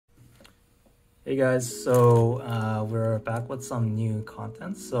Hey guys, so we're back with some new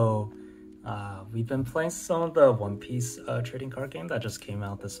content. We've been playing some of the One Piece trading card game that just came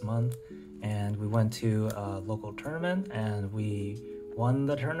out this month, and we went to a local tournament and we won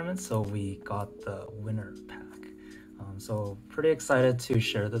the tournament, so we got the winner pack. So pretty excited to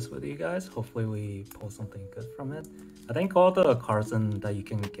share this with you guys. Hopefully we pull something good from it. I think all the cards that you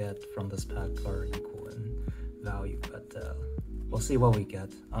can get from this pack are equal in value, but we'll see what we get.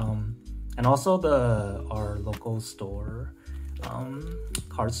 And also our local store,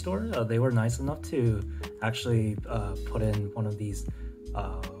 card store, they were nice enough to actually put in one of these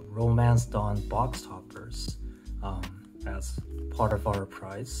Romance Dawn box toppers as part of our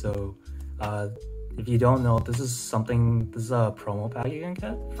prize. So if you don't know, this is a promo pack you can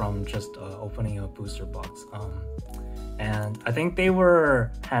get from just opening a booster box. And I think they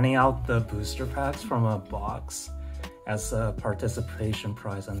were handing out the booster packs from a box as a participation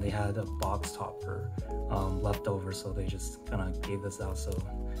prize, and they had a box topper left over, so they just kind of gave this out. So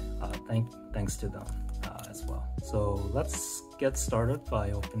thanks to them as well. So let's get started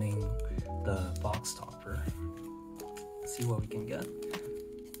by opening the box topper. See what we can get.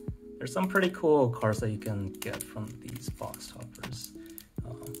 There's some pretty cool cards that you can get from these box toppers.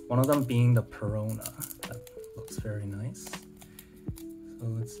 One of them being the Perona. That looks very nice. So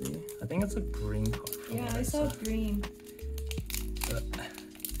let's see. I think it's a green card. Yeah, I saw green.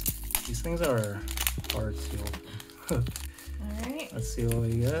 These things are hard to open. Alright. Let's see what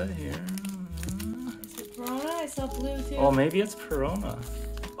we got here. Is it Perona? I saw blue too. Oh, maybe it's Perona.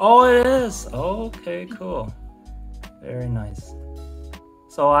 Oh, it is! Okay, cool. Very nice.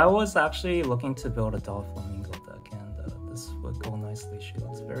 So I was actually looking to build a Doflamingo deck, and this would go nicely. She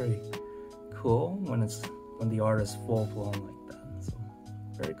looks very cool when the art is full blown like that. So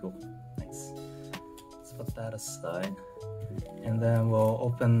very cool. Nice. Let's put that aside. And then we'll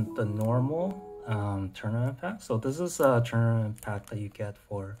open the normal tournament pack. So this is a tournament pack that you get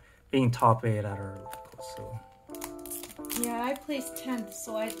for being top 8 at our local. So yeah, I placed 10th,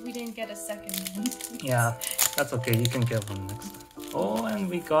 so we didn't get a second one. yeah, that's okay. You can get one next time. Oh, and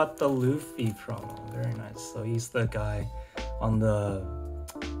we got the Luffy promo. Very nice. So he's the guy on the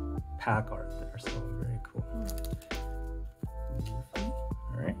pack art there. So very cool. Luffy.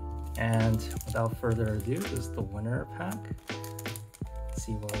 All right. And without further ado, this is the winner pack. Let's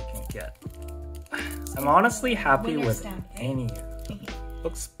see what we can get. I'm honestly happy with any.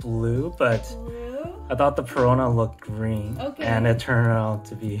 Looks blue, but I thought the Perona looked green, and it turned out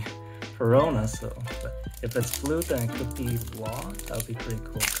to be Perona. So, but if it's blue, then it could be Law. That would be pretty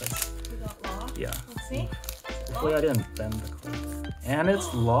cool. Cause we got Law. Yeah. Let's see. Hopefully I didn't bend the card. And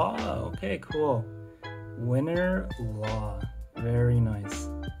it's Law. Okay, cool. Winner Law. Very nice.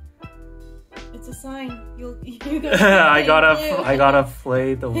 It's a sign. You I gotta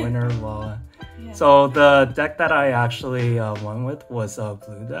play the winner Law. Yeah. So the deck that I actually won with was a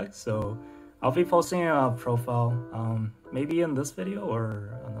blue deck. So I'll be posting a profile, maybe in this video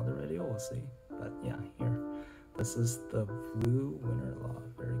or another video. We'll see. But yeah, here. This is the blue winner Law.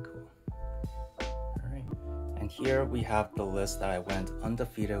 Very cool. All right. And here we have the list that I went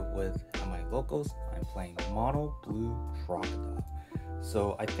undefeated with at my locals. I'm playing mono blue Crocodile.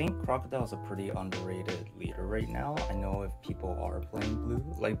 So I think Crocodile is a pretty underrated leader right now. I know if people are playing blue,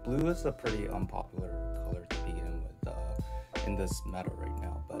 like blue is a pretty unpopular color to begin with in this meta right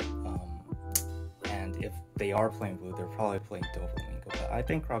now. But and if they are playing blue, they're probably playing Doflamingo. But I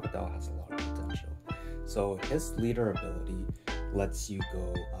think Crocodile has a lot of potential. So his leader ability lets you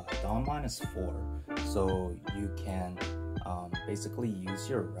go Dawn -4, so you can basically use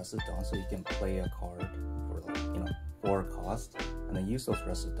your Rested Dawn, so you can play a card for 4 cost, and then use those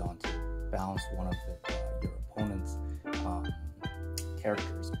Rested Dawn to bounce one of your opponent's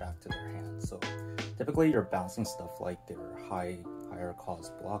characters back to their hand. So typically you're bouncing stuff like their higher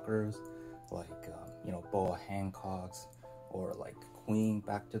cost blockers, like Boa Hancocks, or like Queen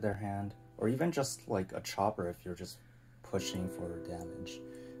back to their hand, or even just like a Chopper if you're just pushing for damage.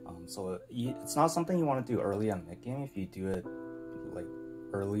 So it's not something you want to do early on mid-game. If you do it like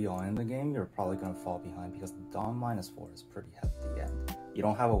early on in the game, you're probably going to fall behind, because the Dawn -4 is pretty hefty, and you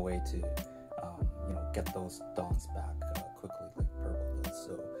don't have a way to get those Dawns back quickly like Purple does.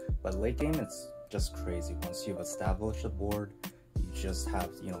 So, but late game it's just crazy. Once you've established the board, you just have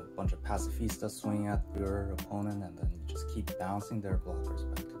a bunch of Pacifistas swinging at your opponent, and then you just keep bouncing their blockers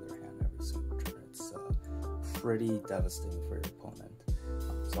back to their hand every single turn. It's pretty devastating for your opponent.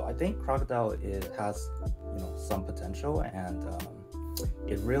 So I think Crocodile has some potential, and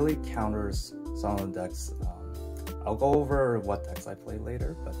it really counters some of the decks. I'll go over what decks I play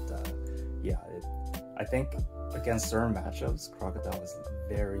later, but yeah, I think against certain matchups, Crocodile is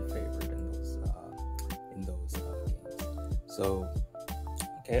very favored in those So,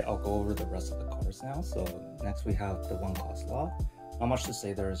 okay, I'll go over the rest of the cards now. So next we have the 1-cost Law. Not much to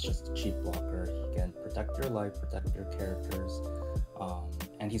say there, it's just a cheap blocker. He can protect your life, protect your characters.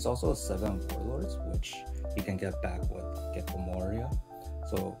 And he's also a 7 Warlords, which you can get back with Gecko Moria.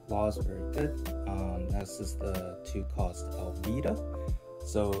 So Law is very good. Next is the 2-cost Alvida.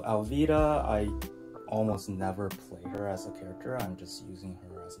 So Alvida, I almost never play her as a character. I'm just using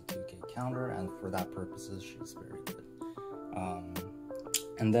her as a 2k counter, and for that purposes, she's very good.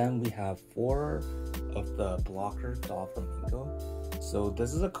 And then we have 4 of the blocker Doflamingo. So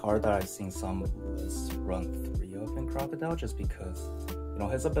this is a card that I've seen some lists run 3 of in Crocodile, just because, you know,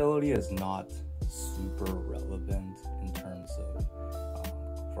 his ability is not super relevant in terms of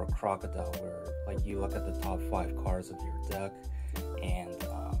for Crocodile, where like you look at the top 5 cards of your deck and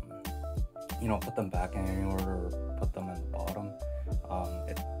you know, put them back in any order or put them in the bottom.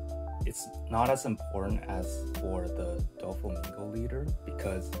 It's not as important as for the Doflamingo leader,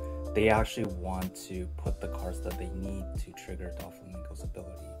 because they actually want to put the cards that they need to trigger Doflamingo's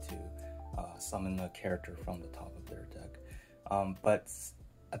ability to summon a character from the top of their deck. But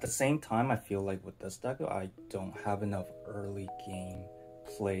at the same time, I feel like with this deck, I don't have enough early game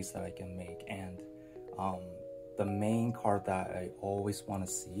plays that I can make, and the main card that I always want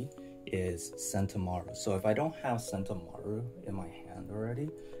to see is Sentomaru. So if I don't have Sentomaru in my hand already,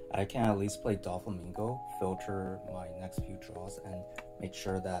 I can at least play Doflamingo, filter my next few draws, and make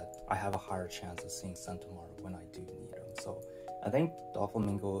sure that I have a higher chance of seeing Sentomaru when I do need him. So I think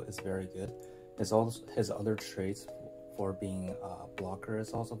Doflamingo is very good. His other traits for being a blocker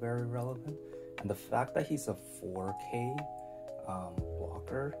is also very relevant, and the fact that he's a 4k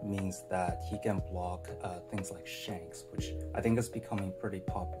blocker means that he can block things like Shanks, which I think is becoming pretty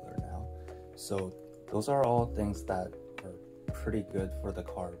popular now. So those are all things that are pretty good for the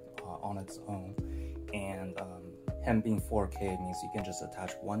card on its own, and him being 4k means you can just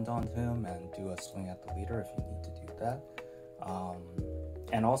attach 1 Dawn to him and do a swing at the leader if you need to do that.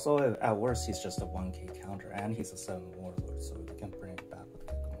 And also at worst, he's just a 1k counter, and he's a 7 Warlord, so you can bring it back with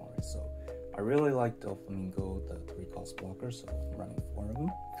Kakamori. So I really like Doflamingo, the 3-cost blocker, so I'm running 4 of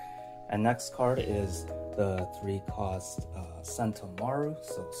them. And next card is the 3-cost Sentomaru.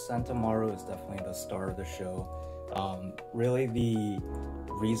 So Sentomaru is definitely the star of the show. Really, the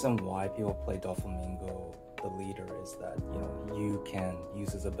reason why people play Doflamingo, the leader, is that, you know, you can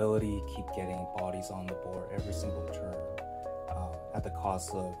use his ability, keep getting bodies on the board every single turn at the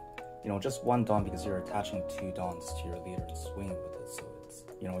cost of, you know, just 1 Dawn, because you're attaching 2 Dawns to your leader and swinging with it. So it's,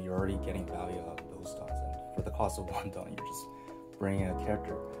 you know, you're already getting value out of those Dawns, and for the cost of 1 Dawn, you're just bringing a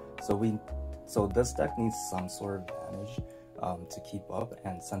character. So this deck needs some sort of advantage to keep up,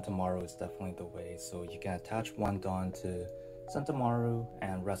 and Sentomaru is definitely the way. So you can attach 1 Dawn to Sentomaru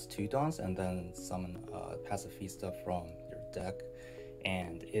and rest 2 Dawns, and then summon Pacifista from your deck,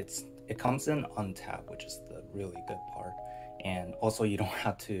 and it comes in untapped, which is the really good part. And also you don't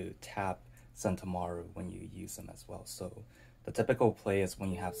have to tap Sentomaru when you use them as well. So the typical play is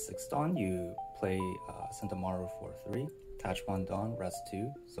when you have 6 Dawn, you play Sentomaru for 3, attach 1 Dawn, rest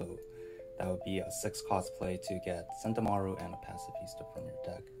 2. So that would be a 6-cost play to get Sentomaru and a Pacifista from your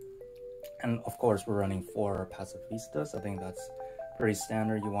deck. And of course, we're running 4 Pacifistas. I think that's pretty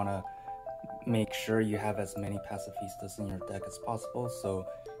standard. You want to make sure you have as many Pacifistas in your deck as possible. So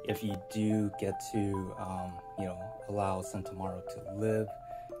if you do get to, you know, allow Sentomaru to live,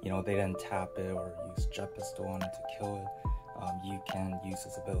 you know, they didn't tap it or use Jet Pistol on it to kill it, you can use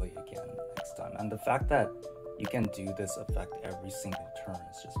his ability again next time. And the fact that you can do this effect every single turn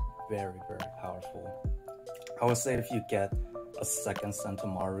is just very, very powerful. I would say if you get a second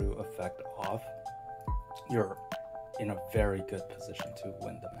Sentomaru effect off, you're in a very good position to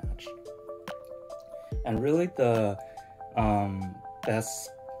win the match. And really the best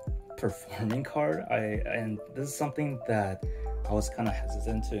performing card, and this is something that I was kind of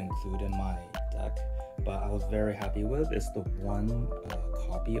hesitant to include in my deck, but I was very happy with, is the 1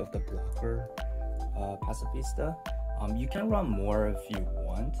 copy of the blocker Pacifista. You can run more if you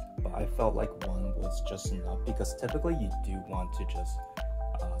want, but I felt like 1 was just enough, because typically you do want to just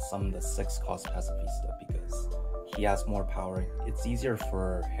summon the 6-cost Pacifista, because he has more power. It's easier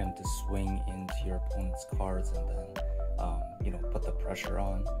for him to swing into your opponent's cards and then you know, put the pressure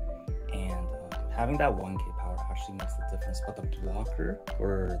on, and having that 1k power actually makes the difference. But the blocker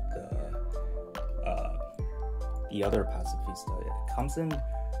for the other Pacifista, it comes in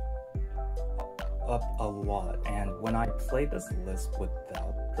up a lot, and when I played this list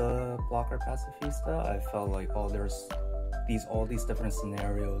without the blocker Pacifista, I felt like, oh, there's all these different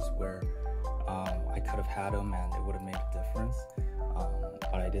scenarios where I could have had him and it would have made a difference,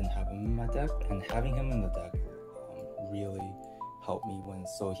 but I didn't have him in my deck, and having him in the deck really help me win.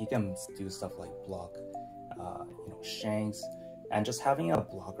 So he can do stuff like block, shanks, and just having a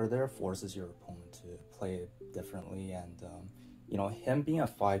blocker there forces your opponent to play it differently. And him being a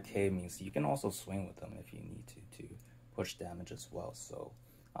 5k means you can also swing with him if you need to push damage as well. So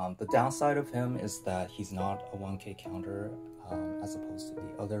the downside of him is that he's not a 1k counter as opposed to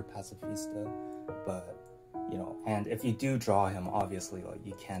the other pacifista, but and if you do draw him, obviously like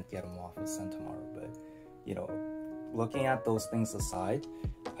you can't get him off with Centaur. But looking at those things aside,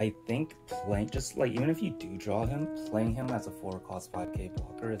 I think playing just like even if you do draw him, playing him as a 4 cost 5k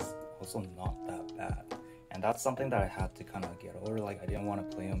blocker is also not that bad. And that's something that I had to kind of get over. Like I didn't want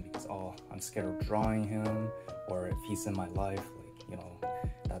to play him because I'm scared of drawing him, or if he's in my life, like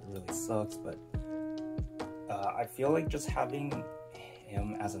that really sucks. But I feel like just having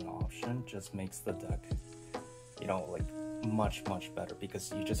him as an option just makes the deck like much better,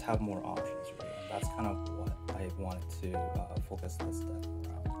 because you just have more options, right? And that's kind of what I wanted to focus this deck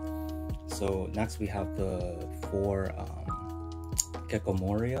around. So next we have the 4 Gecko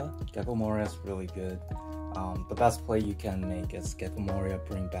Moria. Gecko Moria is really good. The best play you can make is Gecko Moria,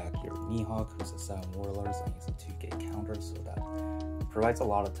 bring back your Mihawk, who's a 7 Warlords, and he's a 2k counter, so that provides a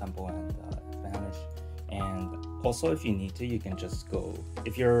lot of tempo and advantage. And also, if you need to, you can just go,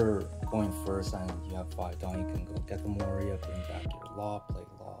 if you're going first and you have 5 down, you can go Gecko Moria, bring back your Law, play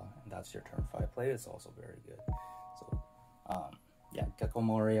Law, and that's your turn 5 play. It's also very good. So yeah, Gecko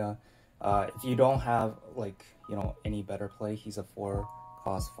Moria. If you don't have any better play, he's a 4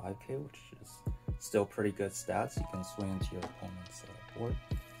 cost 5k, which is still pretty good stats. You can swing into your opponent's board.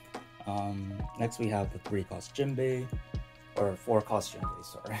 Next we have the 3 cost Jinbei, or 4 cost Jinbei,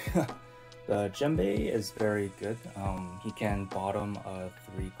 sorry. The Jinbei is very good. He can bottom a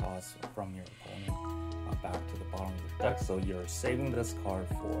 3 cost from your opponent back to the bottom of your deck, so you're saving this card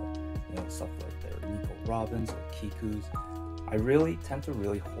for stuff like their Nico Robins or Kiku's. I really tend to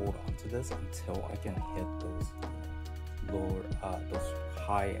hold on to this until I can hit those those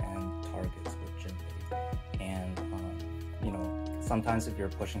high-end targets with Jinbei. And sometimes if you're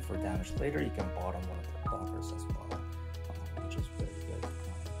pushing for damage later, you can bottom one of the blockers as well, which is very good.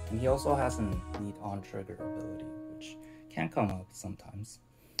 And he also has a neat on-trigger ability, which can come up sometimes.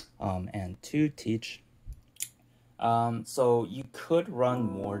 And 2 Teach. So you could run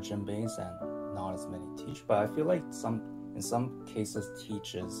more Jinbeis and not as many Teach, but I feel like in some cases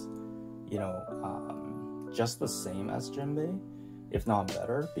Teach is just the same as Jinbei, if not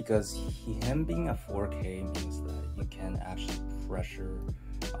better, because him being a 4k means that you can actually pressure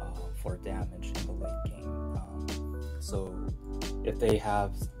for damage in the late game. So if they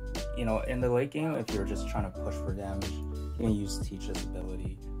have, in the late game, if you're just trying to push for damage, you can use Teach's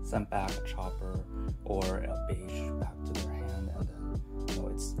ability, send back a Chopper or a Beige back to their hand, and then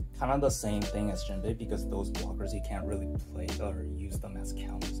it's kind of the same thing as Jinbei, because those blockers you can't really play or use them as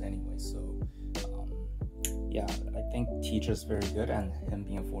counters anyway. So yeah, I think Teach is very good, and him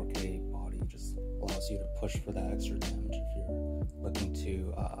being a 4k body just allows you to push for that extra damage if you're looking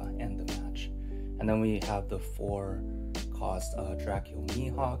to end the match. And then we have the 4 cost Dracula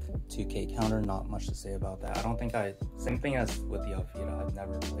Mihawk, 2k counter. Not much to say about that. I don't think same thing as with the Alvida, I've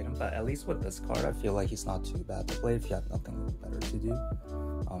never played him, but at least with this card I feel like he's not too bad to play if you have nothing better to do.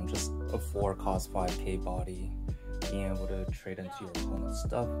 Just a 4 cost 5k body, being able to trade into your opponent's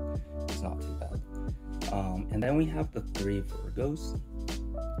stuff is not too bad. And then we have the 3 Virgos.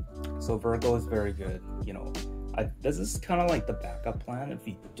 So Virgo is very good. This is kind of like the backup plan if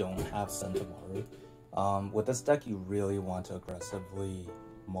you don't have Centaur. With this deck, you really want to aggressively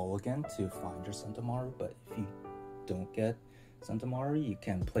mulligan to find your Centaur, but if you don't get Centaur, you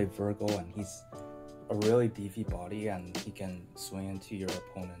can play Virgo, and he's a really beefy body, and he can swing into your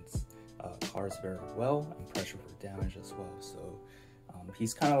opponent's cards very well and pressure for damage as well. So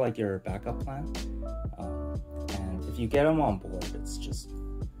he's kind of like your backup plan, and if you get him on board, it's just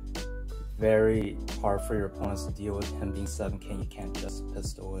very hard for your opponents to deal with him being 7k. You can't just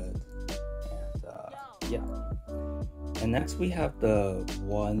pistol it, and yeah. And next we have the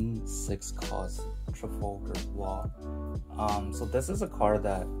 1/6 cost Trafalgar Law. So this is a card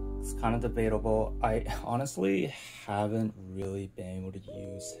that is kind of debatable. I honestly haven't really been able to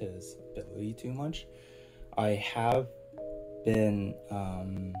use his ability too much. I've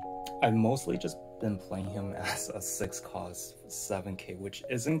mostly just been playing him as a 6 cost 7k, which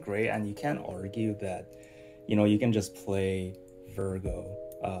isn't great, and you can't argue that you can just play Virgo,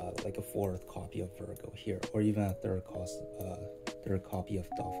 like a 4th copy of Virgo here, or even a 3rd copy of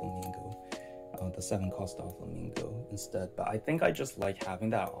Doflamingo, the 7 cost Doflamingo instead. But I think I just like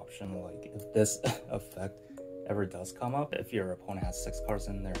having that option, like if this effect ever does come up, if your opponent has 6 cards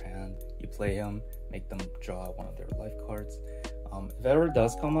in their hand, you play him, make them draw one of their life cards. If it ever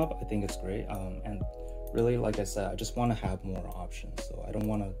does come up, I think it's great. And really, like I said, I just want to have more options. So I don't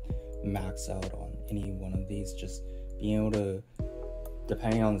want to max out on any one of these. Just being able to,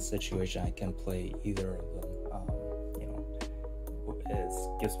 depending on the situation, I can play either of them.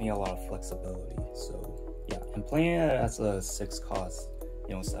 Gives me a lot of flexibility. So yeah, and playing it as a 6 cost,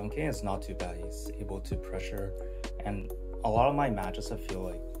 7k is not too bad. He's able to pressure, and a lot of my matches I feel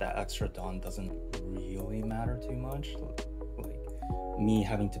like that extra Dawn doesn't really matter too much. Like me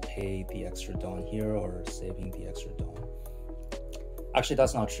having to pay the extra Dawn here or saving the extra Dawn. Actually,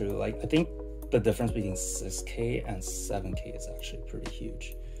 that's not true. Like I think the difference between 6k and 7k is actually pretty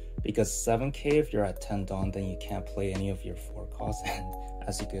huge. Because 7k, if you're at 10 Dawn, then you can't play any of your 4 costs. And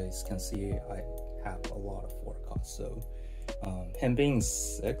as you guys can see, I have a lot of 4 costs. So him being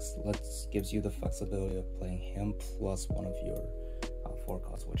 6 gives you the flexibility of playing him plus one of your 4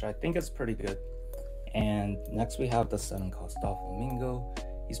 costs, which I think is pretty good. And next we have the 7 cost Doflamingo.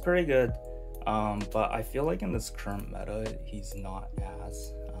 He's pretty good, but I feel like in this current meta, he's not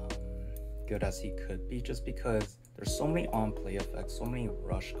as good as he could be, just because there's so many on-play effects, so many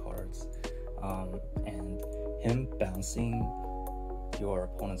rush cards, and him bouncing your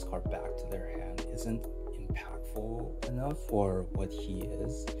opponent's card back to their hand isn't impactful enough for what he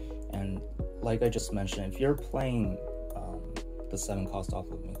is. And like I just mentioned, if you're playing the 7 cost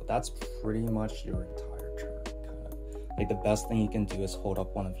off of Mingo, that's pretty much your entire turn. Kind of like the best thing you can do is hold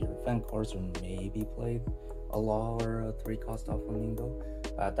up one of your event cards, or maybe play a Law or a 3 cost off of Mingo.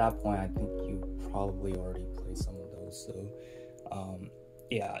 At that point, I think you probably already played some of those. So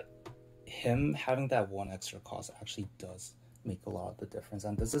yeah, him having that 1 extra cost actually does make a lot of the difference.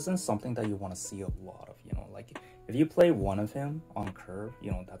 And this isn't something that you want to see a lot of, like if you play one of him on curve,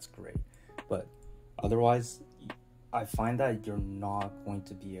 that's great. But otherwise, I find that you're not going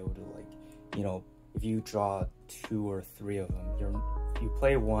to be able to, if you draw 2 or 3 of them, if you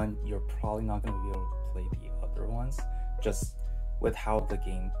play one, you're probably not going to be able to play the other ones, just with how the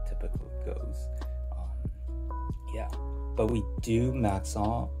game typically goes. Yeah, but we do max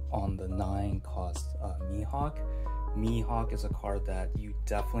on the 9 cost Mihawk. Mihawk is a card that you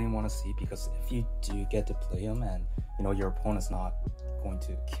definitely want to see, because if you do get to play him and your opponent's not going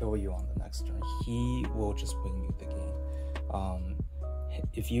to kill you on the next turn, he will just win you the game.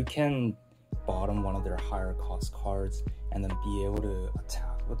 If you can bottom one of their higher cost cards and then be able to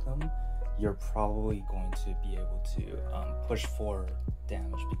attack with them, you're probably going to be able to push for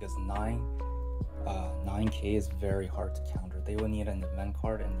damage, because 9k is very hard to counter. They will need an event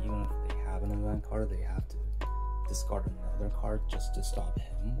card, and even if they have an event card, they have to discard another card just to stop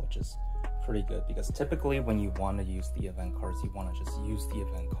him, which is pretty good, because typically when you want to use the event cards, you want to just use the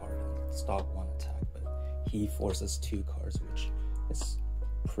event card and stop one attack, but he forces 2 cards, which is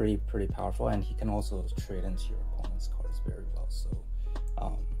pretty powerful, and he can also trade into your opponent's cards very well. So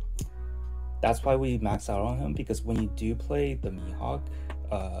that's why we max out on him, because when you do play the Mihawk,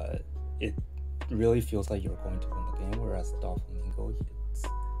 it really feels like you're going to win the game, whereas Doflamingo, it's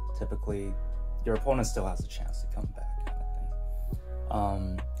typically your opponent still has a chance to come back, kind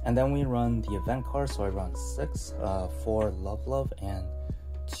of thing. And then we run the event cards. So I run 6, 4 Love, and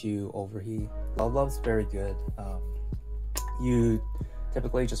 2 Overheat. Love's very good. You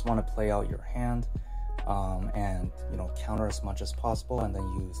typically just want to play out your hand, and counter as much as possible, and then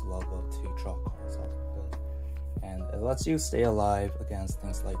use Love to draw cards off of it. And it lets you stay alive against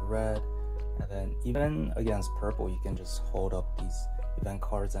things like red, and then even against purple, you can just hold up these event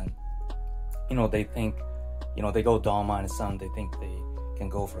cards, and they think, they go Dawn -7, they think they can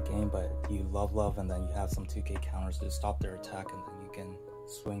go for game, but you love, and then you have some 2k counters to stop their attack, and then you can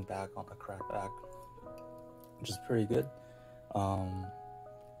swing back on the crackback, which is pretty good.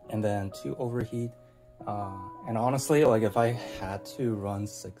 And then 2 Overheat, and honestly, like if I had to run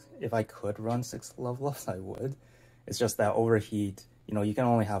 6, if I could run 6 Loves, I would. It's just that Overheat, you can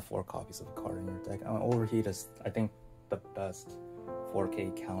only have 4 copies of a card in your deck. Overheat is, I think, the best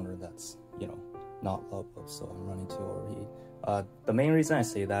 4k counter that's not Love, so I'm running 2 Overheat. The main reason I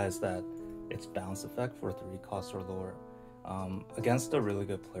say that is that it's bounce effect for 3 costs or lower. Against a really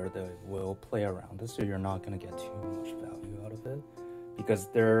good player, that will play around this, so you're not going to get too much value out of it, because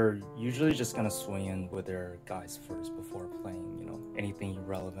they're usually just going to swing in with their guys first before playing anything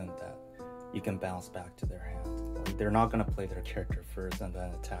irrelevant that you can bounce back to their hand. Like, they're not going to play their character first and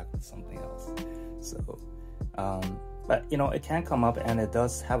then attack with something else. So but it can come up, and it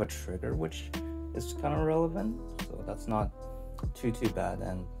does have a trigger, which is kind of relevant, so that's not too bad.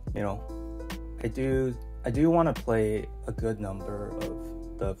 And I do want to play a good number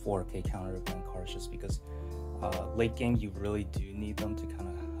of the 4k counter event cards, just because late game you really do need them to kind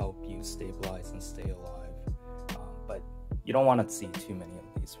of help you to stabilize and stay alive. But you don't want to see too many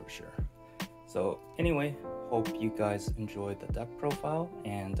of these for sure. So anyway, hope you guys enjoyed the deck profile,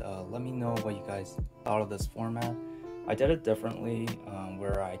 and let me know what you guys thought of this format. I did it differently,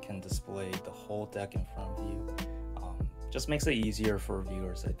 where I can display the whole deck in front of you. Just makes it easier for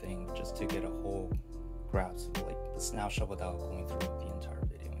viewers, I think, just to get a whole grasp, like the snapshot without going through the entire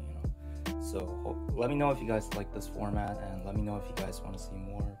video, you know. So let me know if you guys like this format, and let me know if you guys want to see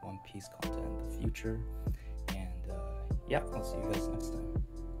more One Piece content in the future. And yeah, I'll see you guys next time.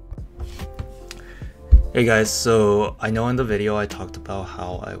 Hey guys, so I know in the video I talked about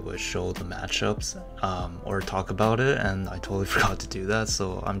how I would show the matchups or talk about it, and I totally forgot to do that,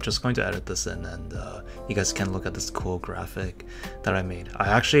 so I'm just going to edit this in, and you guys can look at this cool graphic that I made. I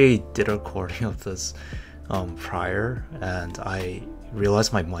actually did a recording of this prior, and I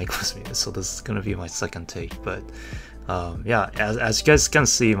realized my mic was muted, so this is gonna be my second take. But yeah, as you guys can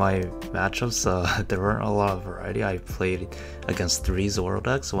see, my matchups, there weren't a lot of variety. I played against 3 Zoro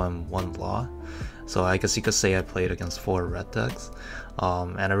decks and 1 Law. So I guess you could say I played against 4 red decks,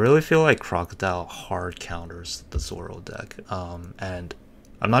 and I really feel like Crocodile hard counters the Zoro deck, and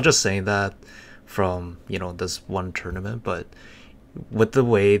I'm not just saying that from, you know, this one tournament, but with the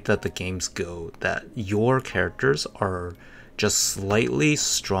way that the games go, that your characters are just slightly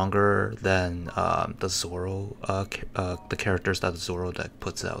stronger than the Zoro, the characters that the Zoro deck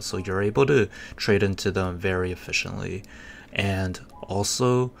puts out, so you're able to trade into them very efficiently, and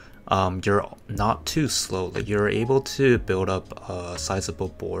also you're not too slow. Like, you're able to build up a sizable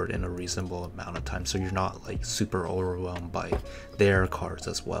board in a reasonable amount of time, so you're not like super overwhelmed by their cards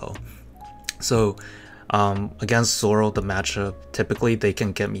as well. So against Zoro, the matchup, typically they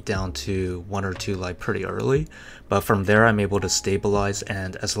can get me down to 1 or 2 life pretty early, but from there I'm able to stabilize,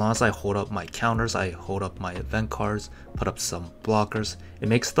 and as long as I hold up my counters, I hold up my event cards, put up some blockers, it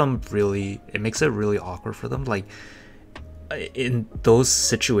makes it really awkward for them. Like, in those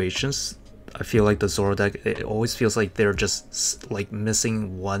situations, I feel like the Zoro deck, it always feels like they're just like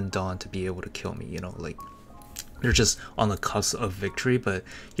missing one dawn to be able to kill me, you know, like they're just on the cusp of victory, but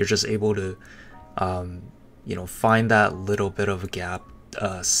you're just able to you know, find that little bit of a gap,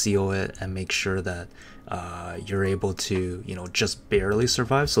 seal it, and make sure that you're able to, you know, just barely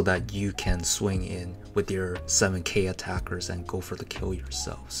survive, so that you can swing in with your 7k attackers and go for the kill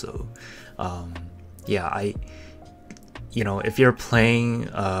yourself. So yeah, you know, if you're playing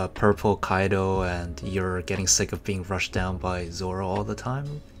purple Kaido and you're getting sick of being rushed down by Zoro all the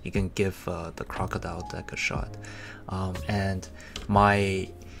time, you can give the Crocodile deck a shot. And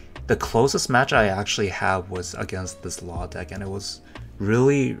the closest match I actually had was against this Law deck, and it was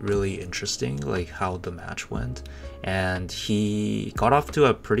really interesting, like how the match went. And he got off to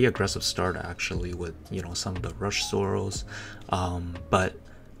a pretty aggressive start actually with, you know, some of the rush Zoros, but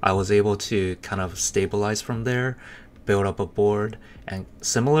I was able to kind of stabilize from there, build up a board, and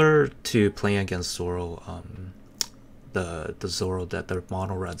similar to playing against Zoro, the Zoro deck, the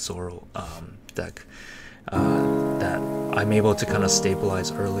mono red Zoro deck, that I'm able to kind of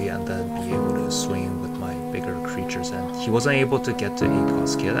stabilize early and then be able to swing with my bigger creatures, and he wasn't able to get to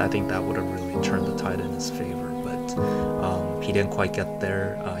 8-cost kit. I think that would have really turned the tide in his favor, but he didn't quite get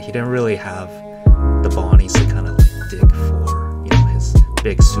there. He didn't really have the bodies to kind of like dig for, you know, his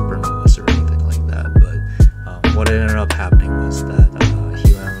big supernovas or anything like that. But what ended up happening was that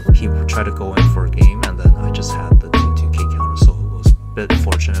he tried to go in for a game, and then I just had the 2k counter, so it was a bit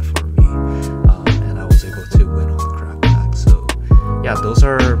fortunate for me, and I was able to win on the crack pack. So yeah, those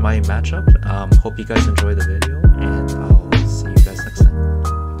are my matchup. Hope you guys enjoyed the video, and